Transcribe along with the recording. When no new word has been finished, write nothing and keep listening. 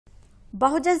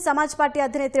Bahujan Samaj party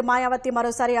అధినేత్రి Mayawati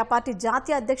మరోసారి ఆ party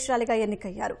జాతీయ అధ్యక్షురాలిగా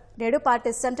ఎన్నికయ్యారు. నేడు party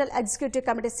central executive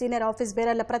committee senior office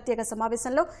బేరర్ల ప్రత్యేక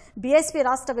సమావేశంలో బీఎస్పీ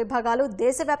రాష్ట్ర విభాగాలు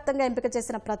దేశవ్యాప్తంగా ఎంపిక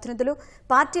చేసిన ప్రతినిధులు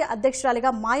పార్టీ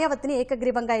అధ్యక్షురాలిగా మాయావతిని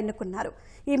ఏకగ్రీవంగా ఎన్నుకున్నారు.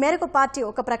 ఈ మేరకు పార్టీ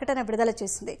ఒక ప్రకటన విడుదల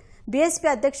చేసింది. బీఎస్పీ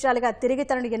అధ్యక్షురాలిగా తిరిగి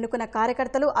తనను ఎన్నుకున్న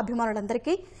కార్యకర్తలు,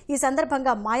 అభిమానులందరికీ ఈ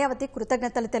సందర్భంగా మాయావతి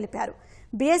కృతజ్ఞతలు తెలిపారు.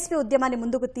 బీఎస్పీ ఉద్యమాన్ని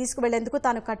ముందుకు తీసుకువెళ్లేందుకు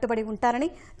తాను కట్టుబడి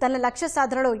ఉంటానని, తన లక్ష్య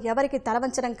సాధనలో ఎవరికి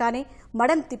తలవంచడం కానీ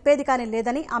మడం తిప్పేది కానీ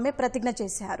లేదని ఆమె ప్రతిజ్ఞ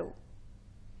చేశారు.